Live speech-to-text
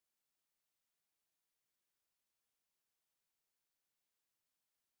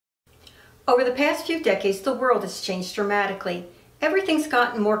Over the past few decades, the world has changed dramatically. Everything's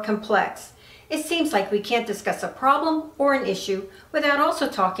gotten more complex. It seems like we can't discuss a problem or an issue without also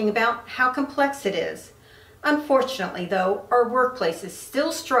talking about how complex it is. Unfortunately, though, our workplaces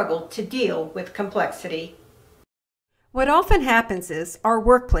still struggle to deal with complexity. What often happens is our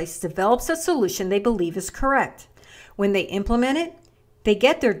workplace develops a solution they believe is correct. When they implement it, they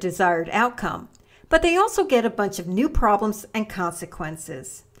get their desired outcome, but they also get a bunch of new problems and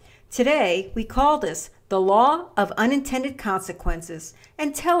consequences. Today, we call this the law of unintended consequences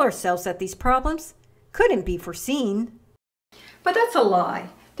and tell ourselves that these problems couldn't be foreseen. But that's a lie.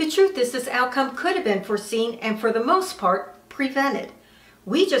 The truth is this outcome could have been foreseen and for the most part prevented.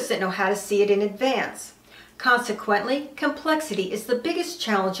 We just didn't know how to see it in advance. Consequently, complexity is the biggest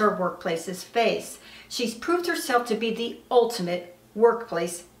challenge our workplaces face. She's proved herself to be the ultimate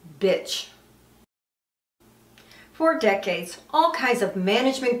workplace bitch. For decades, all kinds of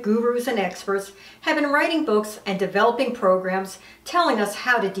management gurus and experts have been writing books and developing programs telling us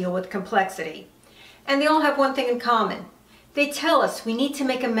how to deal with complexity. And they all have one thing in common. They tell us we need to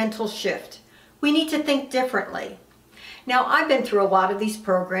make a mental shift. We need to think differently. Now, I've been through a lot of these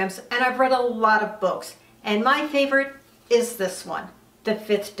programs and I've read a lot of books, and my favorite is this one, The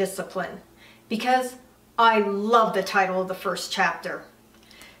Fifth Discipline, because I love the title of the first chapter.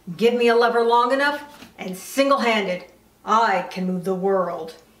 Give me a lever long enough and single-handed, I can move the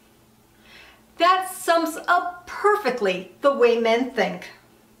world. That sums up perfectly the way men think.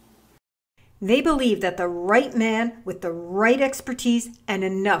 They believe that the right man with the right expertise and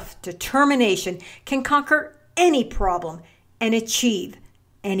enough determination can conquer any problem and achieve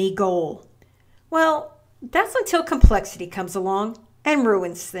any goal. Well, that's until complexity comes along and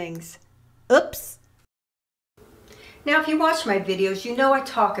ruins things. Oops. Now, if you watch my videos, you know I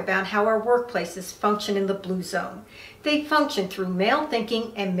talk about how our workplaces function in the blue zone. They function through male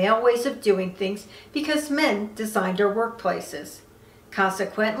thinking and male ways of doing things because men designed our workplaces.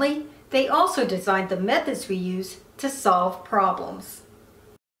 Consequently, they also designed the methods we use to solve problems.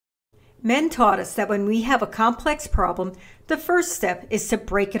 Men taught us that when we have a complex problem, the first step is to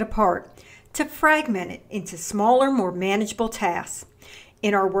break it apart, to fragment it into smaller, more manageable tasks.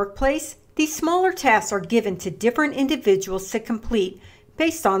 In our workplace, these smaller tasks are given to different individuals to complete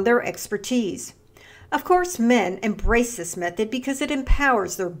based on their expertise. Of course, men embrace this method because it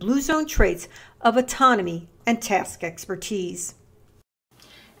empowers their blue zone traits of autonomy and task expertise.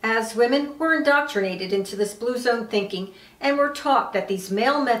 As women, we're indoctrinated into this blue zone thinking, and we're taught that these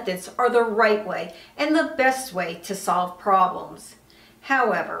male methods are the right way and the best way to solve problems.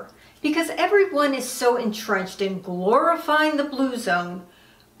 However, because everyone is so entrenched in glorifying the blue zone,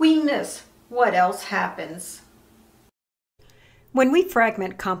 we miss what else happens. When we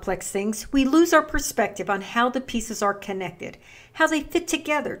fragment complex things, we lose our perspective on how the pieces are connected, how they fit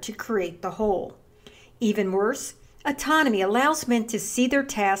together to create the whole. Even worse, autonomy allows men to see their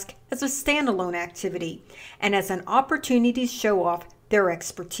task as a standalone activity and as an opportunity to show off their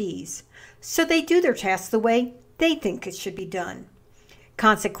expertise. So they do their task the way they think it should be done.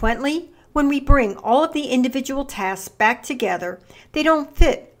 Consequently, when we bring all of the individual tasks back together, they don't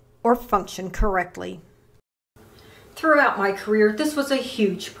fit or function correctly. Throughout my career, this was a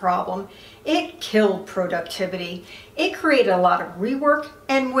huge problem. It killed productivity. It created a lot of rework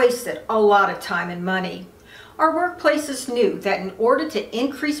and wasted a lot of time and money. Our workplaces knew that in order to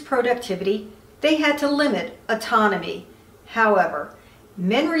increase productivity, they had to limit autonomy. However,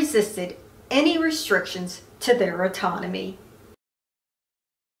 men resisted any restrictions to their autonomy.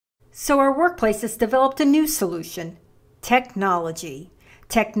 So our workplaces developed a new solution: technology.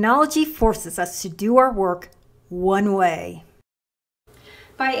 Technology forces us to do our work one way.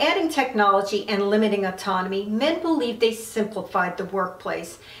 By adding technology and limiting autonomy, men believed they simplified the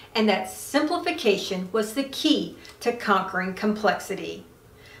workplace, and that simplification was the key to conquering complexity.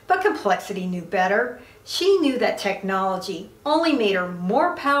 But complexity knew better. She knew that technology only made her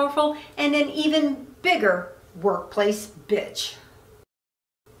more powerful and an even bigger workplace bitch.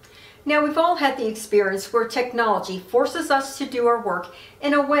 Now, we've all had the experience where technology forces us to do our work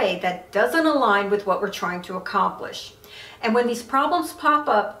in a way that doesn't align with what we're trying to accomplish. And when these problems pop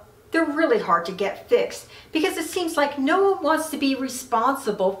up, they're really hard to get fixed because it seems like no one wants to be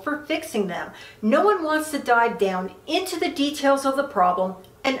responsible for fixing them. No one wants to dive down into the details of the problem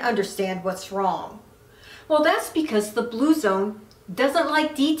and understand what's wrong. Well, that's because the blue zone doesn't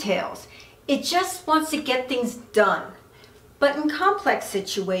like details. It just wants to get things done. But in complex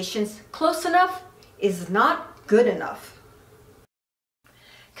situations, close enough is not good enough.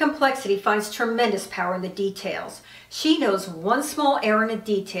 Complexity finds tremendous power in the details. She knows one small error in a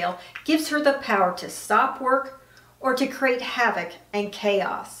detail gives her the power to stop work or to create havoc and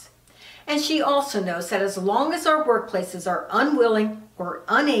chaos. And she also knows that as long as our workplaces are unwilling or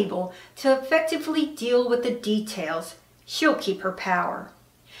unable to effectively deal with the details, she'll keep her power.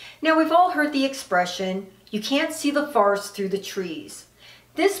 Now, we've all heard the expression, you can't see the forest through the trees.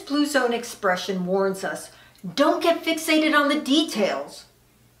 This Blue Zone expression warns us, don't get fixated on the details.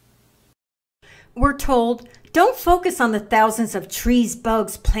 We're told, don't focus on the thousands of trees,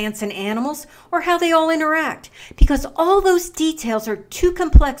 bugs, plants, and animals, or how they all interact, because all those details are too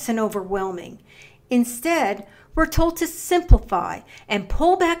complex and overwhelming. Instead, we're told to simplify and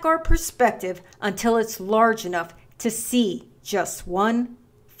pull back our perspective until it's large enough to see just one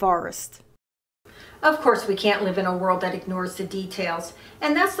forest. Of course, we can't live in a world that ignores the details,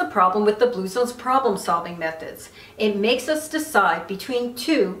 and that's the problem with the Blue Zone's problem-solving methods. It makes us decide between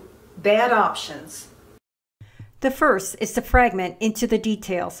two bad options. The first is to fragment into the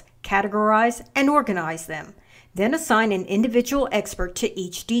details, categorize and organize them, then assign an individual expert to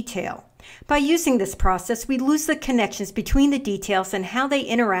each detail. By using this process, we lose the connections between the details and how they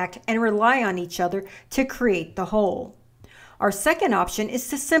interact and rely on each other to create the whole. Our second option is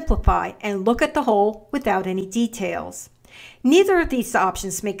to simplify and look at the whole without any details. Neither of these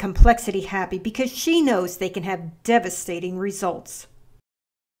options make Complexity happy because she knows they can have devastating results.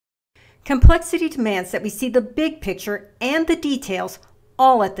 Complexity demands that we see the big picture and the details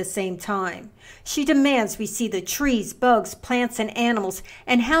all at the same time. She demands we see the trees, bugs, plants, and animals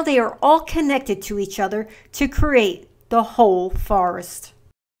and how they are all connected to each other to create the whole forest.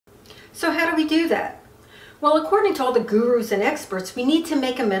 So how do we do that? Well, according to all the gurus and experts, we need to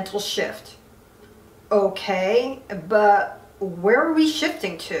make a mental shift. Okay, but where are we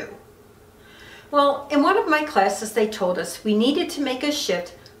shifting to? Well, in one of my classes, they told us we needed to make a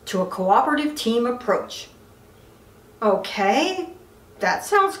shift to a cooperative team approach. Okay, that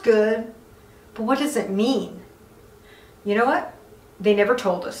sounds good, but what does it mean? You know what? They never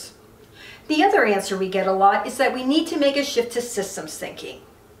told us. The other answer we get a lot is that we need to make a shift to systems thinking.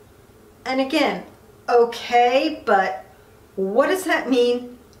 And again, okay, but what does that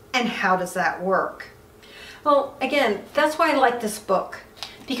mean and how does that work? Well, again, that's why I like this book,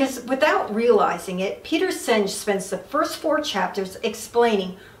 because without realizing it, Peter Senge spends the first 4 chapters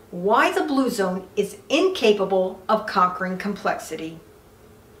explaining why the Blue Zone is incapable of conquering complexity.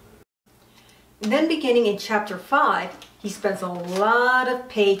 And then beginning in chapter 5, he spends a lot of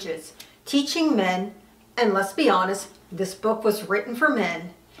pages teaching men, and let's be honest, this book was written for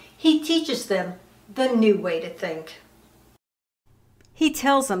men. He teaches them the new way to think. He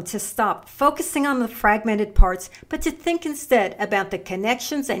tells them to stop focusing on the fragmented parts, but to think instead about the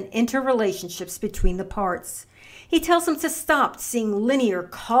connections and interrelationships between the parts. He tells them to stop seeing linear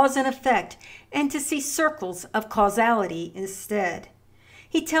cause and effect and to see circles of causality instead.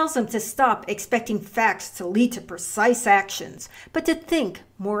 He tells them to stop expecting facts to lead to precise actions, but to think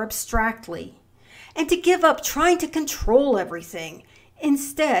more abstractly. And to give up trying to control everything.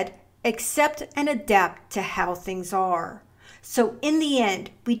 Instead, accept and adapt to how things are. So in the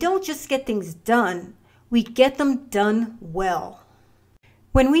end, we don't just get things done, we get them done well.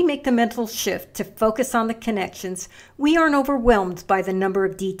 When we make the mental shift to focus on the connections, we aren't overwhelmed by the number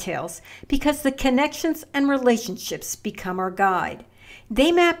of details because the connections and relationships become our guide.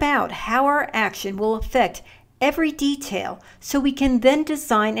 They map out how our action will affect every detail so we can then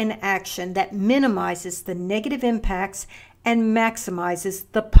design an action that minimizes the negative impacts and maximizes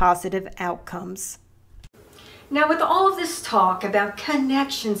the positive outcomes. Now, with all of this talk about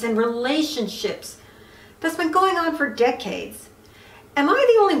connections and relationships that's been going on for decades, am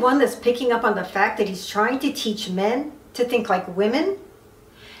I the only one that's picking up on the fact that he's trying to teach men to think like women?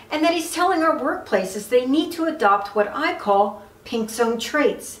 And that he's telling our workplaces they need to adopt what I call pink zone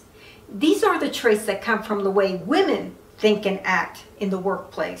traits. These are the traits that come from the way women think and act in the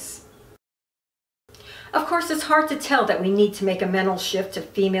workplace. Of course, it's hard to tell that we need to make a mental shift to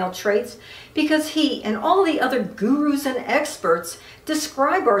female traits because he and all the other gurus and experts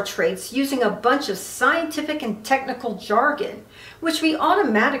describe our traits using a bunch of scientific and technical jargon, which we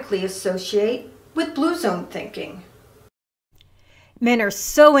automatically associate with Blue Zone thinking. Men are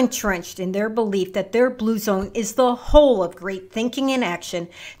so entrenched in their belief that their Blue Zone is the whole of great thinking and action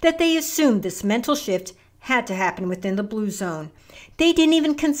that they assume this mental shift had to happen within the Blue Zone. They didn't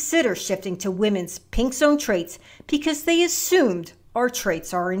even consider shifting to women's pink zone traits because they assumed our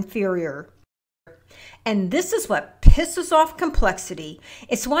traits are inferior. And this is what pisses off Complexity.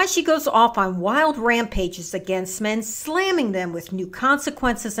 It's why she goes off on wild rampages against men, slamming them with new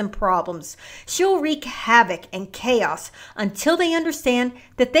consequences and problems. She'll wreak havoc and chaos until they understand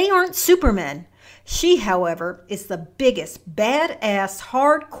that they aren't supermen. She, however, is the biggest badass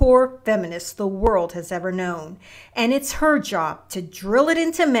hardcore feminist the world has ever known, and it's her job to drill it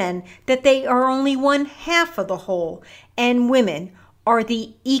into men that they are only one half of the whole, and women are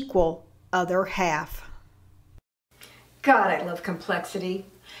the equal other half. God, I love complexity,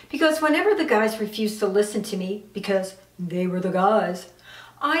 because whenever the guys refused to listen to me because they were the guys,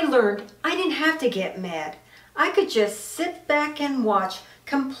 I learned I didn't have to get mad. I could just sit back and watch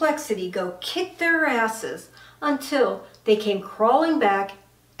complexity go kick their asses until they came crawling back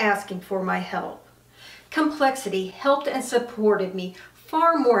asking for my help. Complexity helped and supported me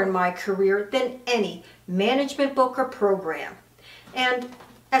far more in my career than any management book or program. And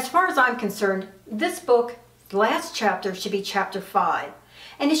as far as I'm concerned, this book, the last chapter, should be chapter 5.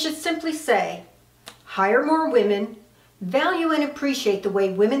 And it should simply say, hire more women, value and appreciate the way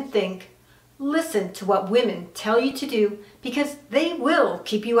women think, listen to what women tell you to do because they will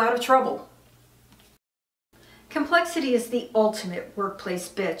keep you out of trouble. Complexity is the ultimate workplace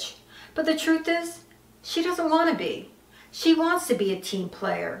bitch, but the truth is, she doesn't want to be. She wants to be a team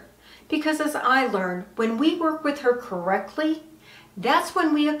player because, as I learned, when we work with her correctly, that's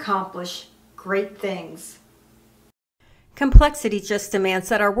when we accomplish great things. Complexity just demands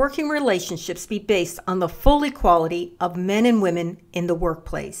that our working relationships be based on the full equality of men and women in the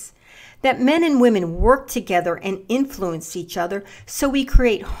workplace. That men and women work together and influence each other so we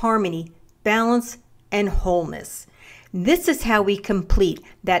create harmony, balance, and wholeness. This is how we complete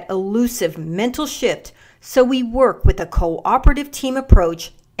that elusive mental shift so we work with a cooperative team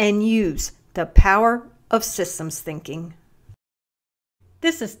approach and use the power of systems thinking.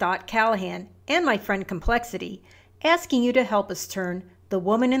 This is Dot Callahan and my friend Complexity asking you to help us turn the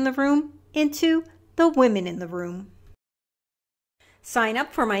woman in the room into the women in the room. Sign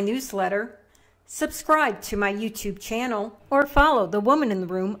up for my newsletter, subscribe to my YouTube channel, or follow the Woman in the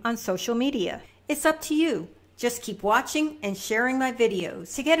Room on social media. It's up to you. Just keep watching and sharing my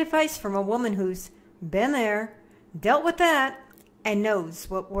videos to get advice from a woman who's been there, dealt with that, and knows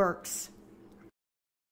what works.